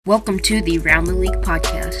Welcome to the Round the League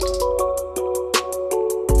podcast.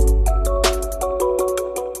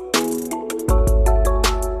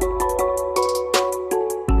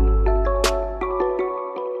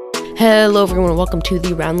 Hello everyone, welcome to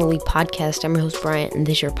the Round the League podcast. I'm your host Bryant, and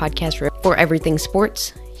this is your podcast for everything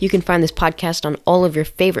sports. You can find this podcast on all of your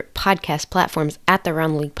favorite podcast platforms at the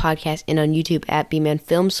Round the League podcast and on YouTube at B-Man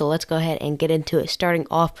Films. So let's go ahead and get into it, starting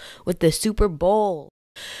off with the Super Bowl.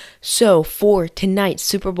 So for tonight's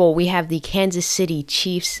Super Bowl, we have the Kansas City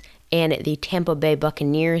Chiefs and the Tampa Bay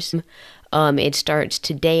Buccaneers. It starts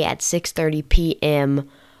today at 6:30 p.m.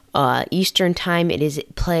 Eastern Time. It is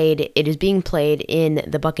being played in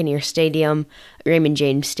the Buccaneer Stadium, Raymond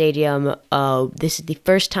James Stadium. This is the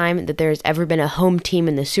first time that there has ever been a home team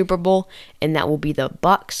in the Super Bowl, and that will be the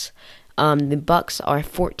Bucs. The Bucs are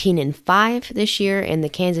 14-5 this year, and the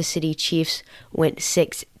Kansas City Chiefs went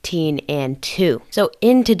 16-2. So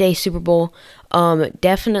in today's Super Bowl,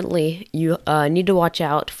 definitely you need to watch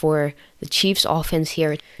out for the Chiefs offense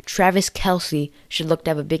here. Travis Kelce should look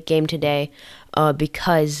to have a big game today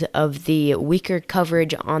because of the weaker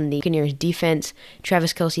coverage on the Buccaneers defense.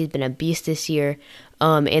 Travis Kelce has been a beast this year,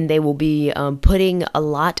 and they will be putting a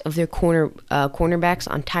lot of their cornerbacks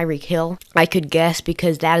on Tyreek Hill. I could guess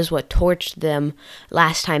because that is what torched them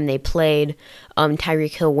last time they played.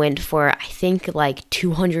 Tyreek Hill went for, I think, like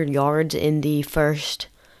 200 yards in the first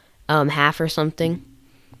half or something.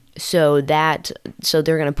 So they're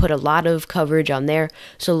going to put a lot of coverage on there.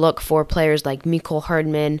 So look for players like Mecole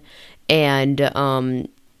Hardman and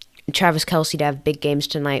Travis Kelce to have big games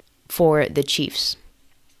tonight for the Chiefs.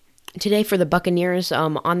 Today for the Buccaneers,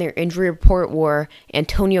 on their injury report were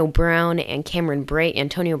Antonio Brown and Cameron Brate.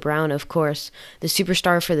 Antonio Brown, of course, the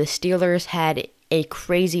superstar for the Steelers, had a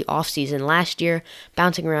crazy offseason last year,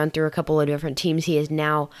 bouncing around through a couple of different teams. He is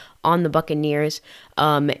now on the Buccaneers.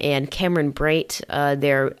 And Cameron Brate,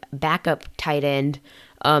 their backup tight end,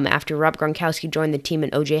 after Rob Gronkowski joined the team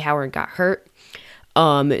and O.J. Howard got hurt.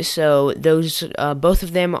 So those both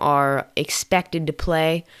of them are expected to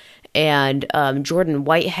play. And Jordan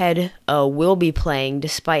Whitehead will be playing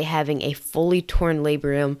despite having a fully torn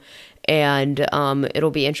labrum, and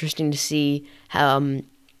it'll be interesting to see how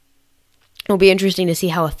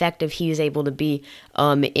effective he is able to be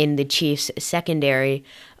in the Chiefs' secondary,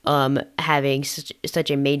 having such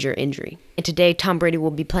a major injury. And today, Tom Brady will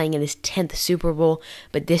be playing in his 10th Super Bowl,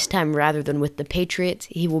 but this time, rather than with the Patriots,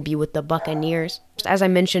 he will be with the Buccaneers. As I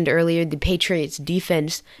mentioned earlier, the Patriots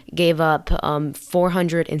defense gave up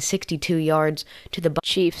 462 yards to the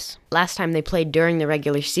Chiefs. Last time they played during the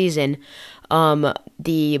regular season,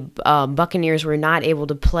 the Buccaneers were not able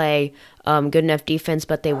to play good enough defense,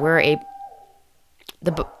 but they were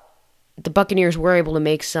the Buccaneers were able to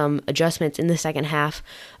make some adjustments in the second half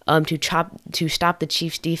to stop the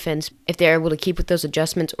Chiefs' defense. If they're able to keep with those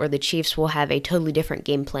adjustments, or the Chiefs will have a totally different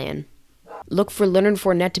game plan. Look for Leonard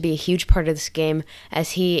Fournette to be a huge part of this game,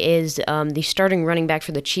 as he is the starting running back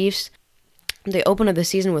for the Chiefs. They opened the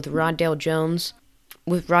season with Roddale Jones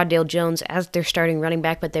as their starting running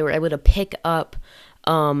back, but they were able to pick up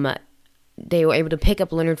Leonard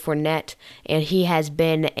Fournette, and he has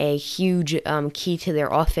been a huge key to their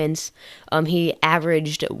offense. He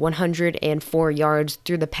averaged 104 yards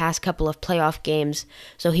through the past couple of playoff games,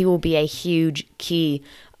 so he will be a huge key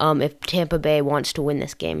if Tampa Bay wants to win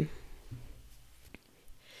this game.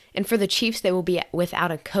 And for the Chiefs, they will be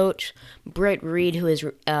without a coach. Britt Reed, who is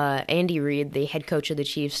Andy Reid, the head coach of the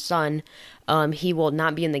Chiefs' son, he will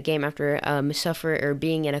not be in the game after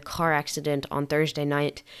being in a car accident on Thursday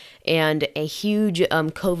night. And a huge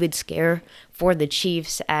COVID scare for the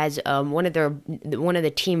Chiefs, as one of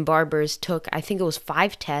the team barbers took, I think it was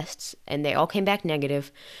 5 tests, and they all came back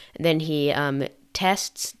negative. And then he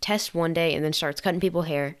tests one day and then starts cutting people's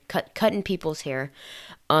hair.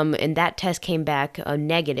 And that test came back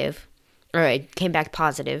negative, or it came back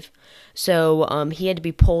positive. So he had to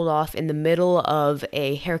be pulled off in the middle of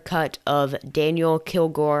a haircut of Daniel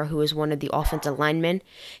Kilgore, who is one of the offensive linemen.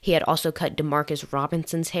 He had also cut Demarcus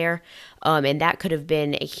Robinson's hair, and that could have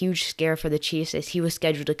been a huge scare for the Chiefs, as he was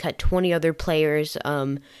scheduled to cut 20 other players'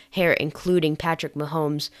 hair, including Patrick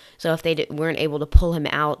Mahomes. So if they weren't able to pull him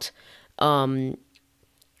out,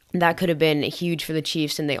 that could have been huge for the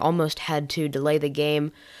Chiefs, and they almost had to delay the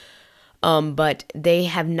game. But they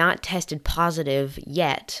have not tested positive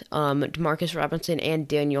yet, Demarcus Robinson and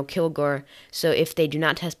Daniel Kilgore. So if they do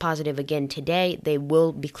not test positive again today, they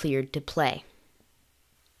will be cleared to play.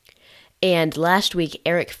 And last week,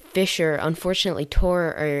 Eric Fisher unfortunately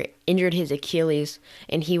injured his Achilles,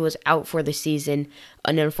 and he was out for the season.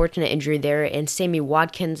 An unfortunate injury there. And Sammy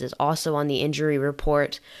Watkins is also on the injury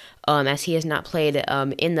report. as he has not played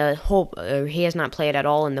he has not played at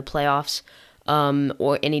all in the playoffs,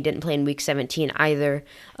 and he didn't play in Week 17 either.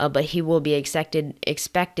 But he will be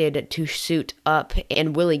expected to suit up,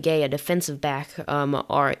 and Willie Gay, a defensive back,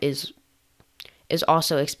 is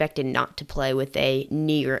also expected not to play with a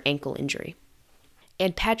knee or ankle injury.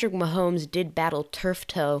 And Patrick Mahomes did battle turf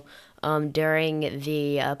toe during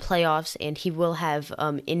the playoffs, and he will have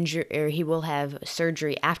he will have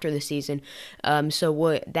surgery after the season.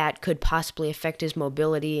 So that could possibly affect his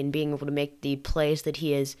mobility and being able to make the plays that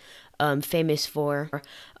he is famous for.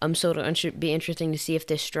 So it'll be interesting to see if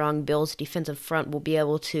this strong Bills defensive front will be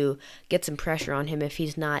able to get some pressure on him if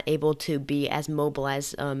he's not able to be as mobile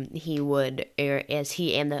as he would, or as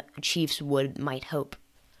he and the Chiefs might hope.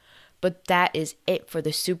 But that is it for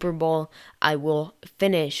the Super Bowl. I will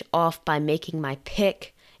finish off by making my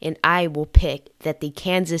pick, and I will pick that the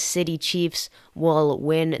Kansas City Chiefs will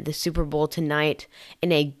win the Super Bowl tonight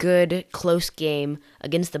in a good, close game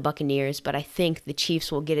against the Buccaneers, but I think the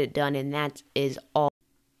Chiefs will get it done, and that is all.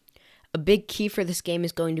 A big key for this game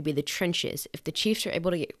is going to be the trenches. If the Chiefs are able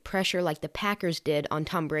to get pressure like the Packers did on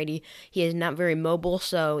Tom Brady, he is not very mobile,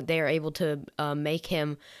 so they are able to make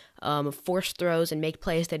him force throws and make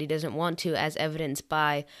plays that he doesn't want to, as evidenced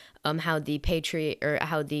by how the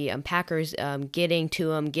Packers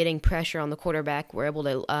getting pressure on the quarterback were able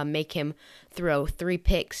to make him throw 3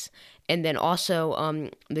 picks. And then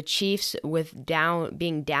also the Chiefs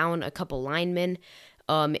being down a couple linemen.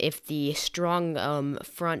 If the strong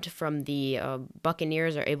front from the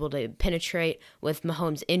Buccaneers are able to penetrate with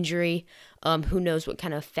Mahomes' injury, who knows what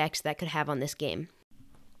kind of effects that could have on this game.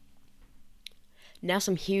 Now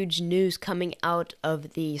some huge news coming out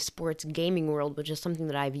of the sports gaming world, which is something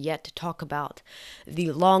that I've yet to talk about.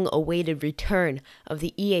 The long-awaited return of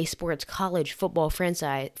the EA Sports college football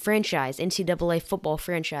franchise, NCAA football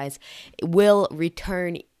franchise, will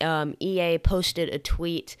return. EA posted a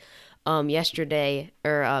tweet yesterday,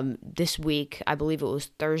 or this week, I believe it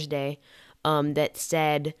was Thursday, that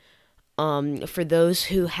said, for those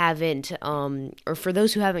who haven't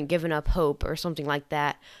given up hope, or something like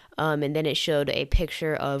that. And then it showed a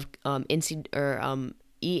picture of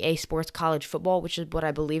EA Sports College Football, which is what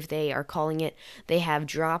I believe they are calling it. They have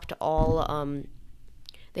dropped all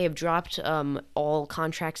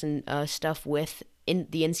contracts and stuff with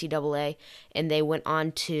the NCAA, and they went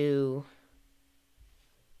on to.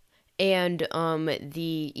 And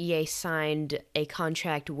the EA signed a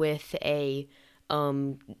contract with a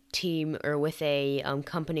team, or with a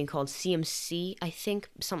company called CMC, I think,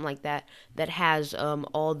 something like that, that has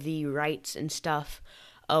all the rights and stuff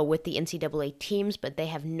with the NCAA teams, but they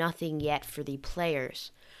have nothing yet for the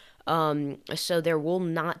players. So there will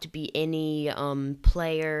not be any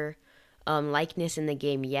player likeness in the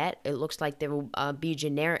game yet. It looks like there will be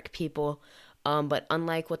generic people, but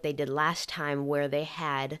unlike what they did last time, where they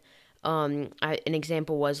had an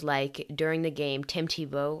example was like during the game, Tim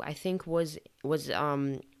Tebow, I think, was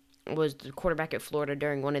the quarterback at Florida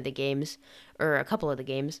during one of the games, or a couple of the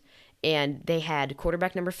games, and they had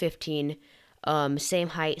quarterback number 15, same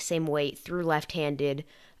height, same weight, threw left-handed,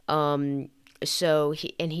 so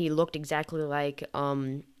he looked exactly like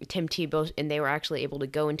Tim Tebow, and they were actually able to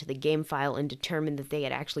go into the game file and determine that they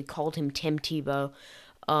had actually called him Tim Tebow.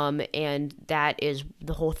 And that is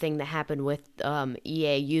the whole thing that happened with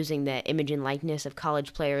EA using the image and likeness of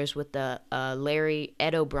college players with the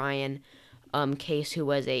Ed O'Brien case, who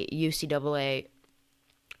was a UCLA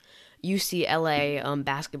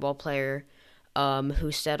basketball player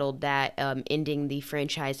who settled that, ending the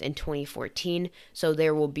franchise in 2014. So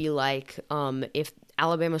there will be like, if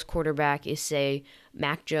Alabama's quarterback is, say,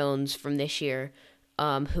 Mac Jones from this year,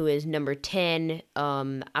 who is number 10,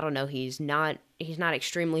 I don't know, he's not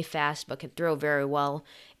extremely fast, but can throw very well.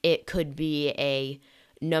 It could be a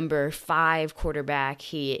number 5 quarterback.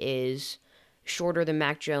 He is shorter than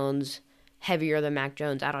Mac Jones, heavier than Mac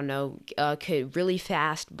Jones. I don't know, could really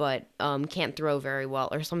fast, but can't throw very well,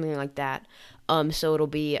 or something like that. So it'll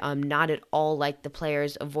be not at all like the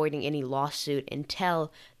players avoiding any lawsuit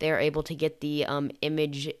until they're able to get the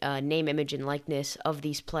name, image, and likeness of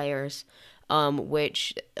these players.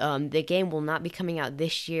 Which the game will not be coming out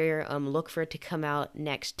this year. Look for it to come out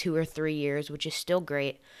next 2 or 3 years, which is still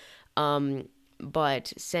great.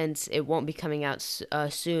 But since it won't be coming out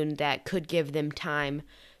soon, that could give them time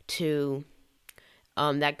to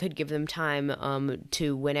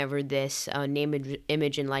whenever this name,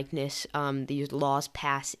 image, and likeness, these laws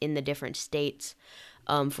pass in the different states,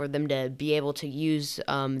 for them to be able to use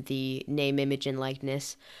the name, image, and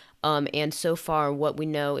likeness. And so far, what we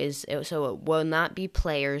know is, so it will not be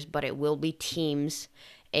players, but it will be teams,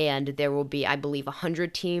 and there will be, I believe,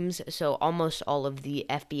 100 teams, so almost all of the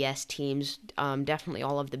FBS teams, definitely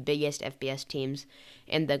all of the biggest FBS teams,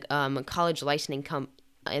 and the college licensing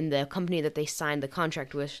and the company that they signed the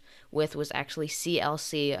contract with was actually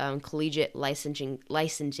CLC, Collegiate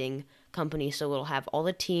Licensing Company, so it'll have all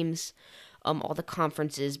the teams, all the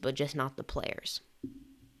conferences, but just not the players.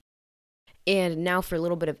 And now for a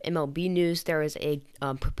little bit of MLB news, there is a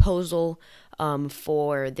proposal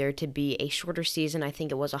for there to be a shorter season. I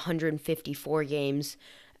think it was 154 games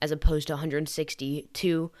as opposed to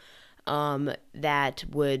 162, that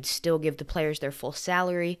would still give the players their full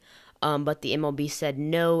salary, but the MLB said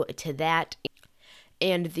no to that.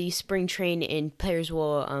 And the spring training players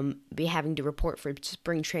will be having to report for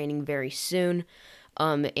spring training very soon.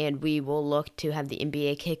 And we will look to have the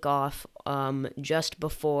NBA kick off just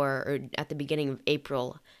before or at the beginning of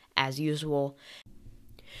April as usual.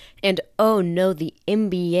 And oh no, the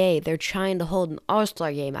NBA, they're trying to hold an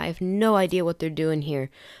All-Star game. I have no idea what they're doing here.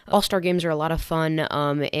 All-Star games are a lot of fun,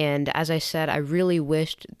 and as I said, I really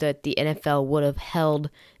wished that the NFL would have held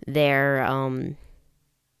their...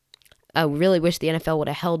 I really wish the NFL would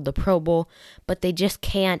have held the Pro Bowl, but they just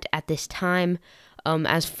can't at this time.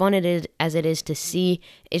 As fun as it is to see,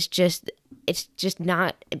 it's just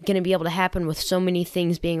not going to be able to happen with so many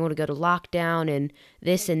things being able to go to lockdown and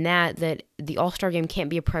this and that the All-Star game can't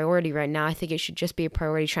be a priority right now. I think it should just be a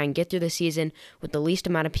priority to try and get through the season with the least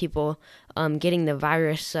amount of people getting the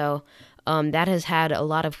virus. So that has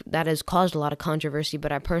caused a lot of controversy,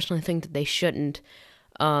 but I personally think that they shouldn't.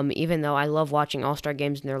 Even though I love watching All-Star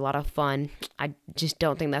games and they're a lot of fun, I just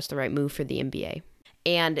don't think that's the right move for the NBA.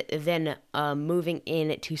 And then moving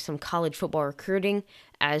into some college football recruiting,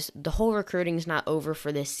 as the whole recruiting is not over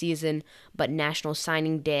for this season, but National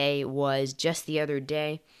Signing Day was just the other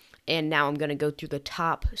day. And now I'm going to go through the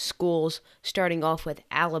top schools, starting off with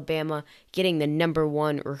Alabama getting the number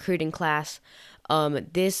 1 recruiting class.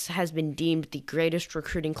 This has been deemed the greatest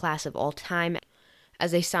recruiting class of all time,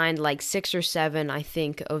 as they signed like 6 or 7, I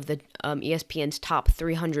think, of the ESPN's top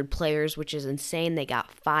 300 players, which is insane. They got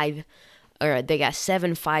 7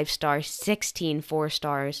 5-stars, 16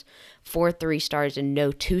 4-stars, 4 3-stars, and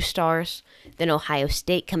no 2-stars. Then Ohio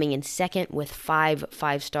State coming in second with 5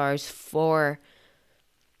 5-stars, 13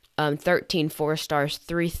 4-stars,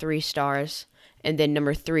 3 3-stars. And then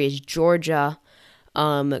number 3 is Georgia,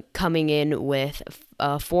 coming in with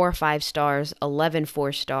 4 5-stars, 11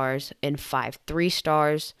 4-stars, and 5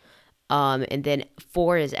 3-stars. And then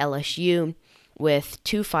 4 is LSU with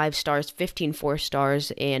 2 5-stars, 15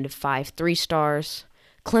 4-stars, and 5 3-stars.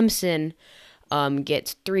 Clemson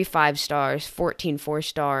gets 3 5-stars, 14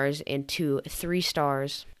 4-stars, and 2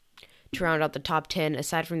 3-stars to round out the top 10.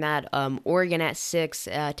 Aside from that, Oregon at 6,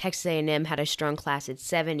 Texas A&M had a strong class at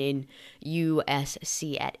 7, and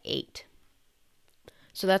USC at 8.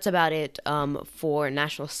 So that's about it for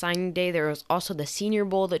National Signing Day. There was also the Senior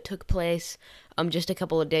Bowl that took place just a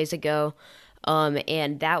couple of days ago,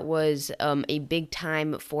 and that was a big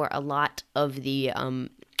time for a lot of the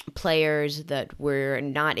players that were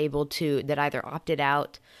not able to, that either opted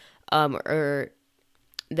out or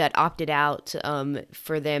that opted out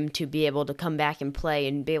for them to be able to come back and play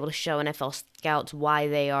and be able to show NFL scouts why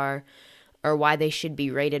they are or why they should be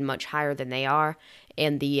rated much higher than they are.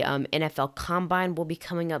 And the NFL Combine will be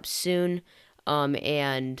coming up soon,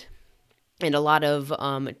 and a lot of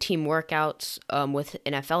team workouts with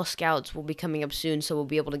NFL scouts will be coming up soon, so we'll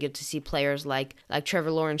be able to get to see players like Trevor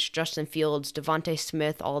Lawrence, Justin Fields, Devontae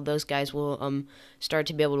Smith. All of those guys will start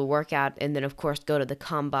to be able to work out, and then, of course, go to the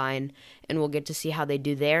Combine, and we'll get to see how they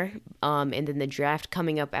do there, and then the draft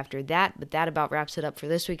coming up after that. But that about wraps it up for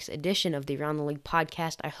this week's edition of the Around the League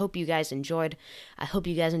podcast. I hope you guys enjoyed. I hope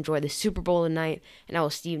you guys enjoy the Super Bowl tonight, and I will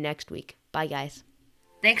see you next week. Bye, guys.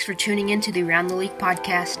 Thanks for tuning in to the Around the League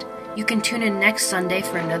podcast. You can tune in next Sunday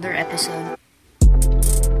for another episode.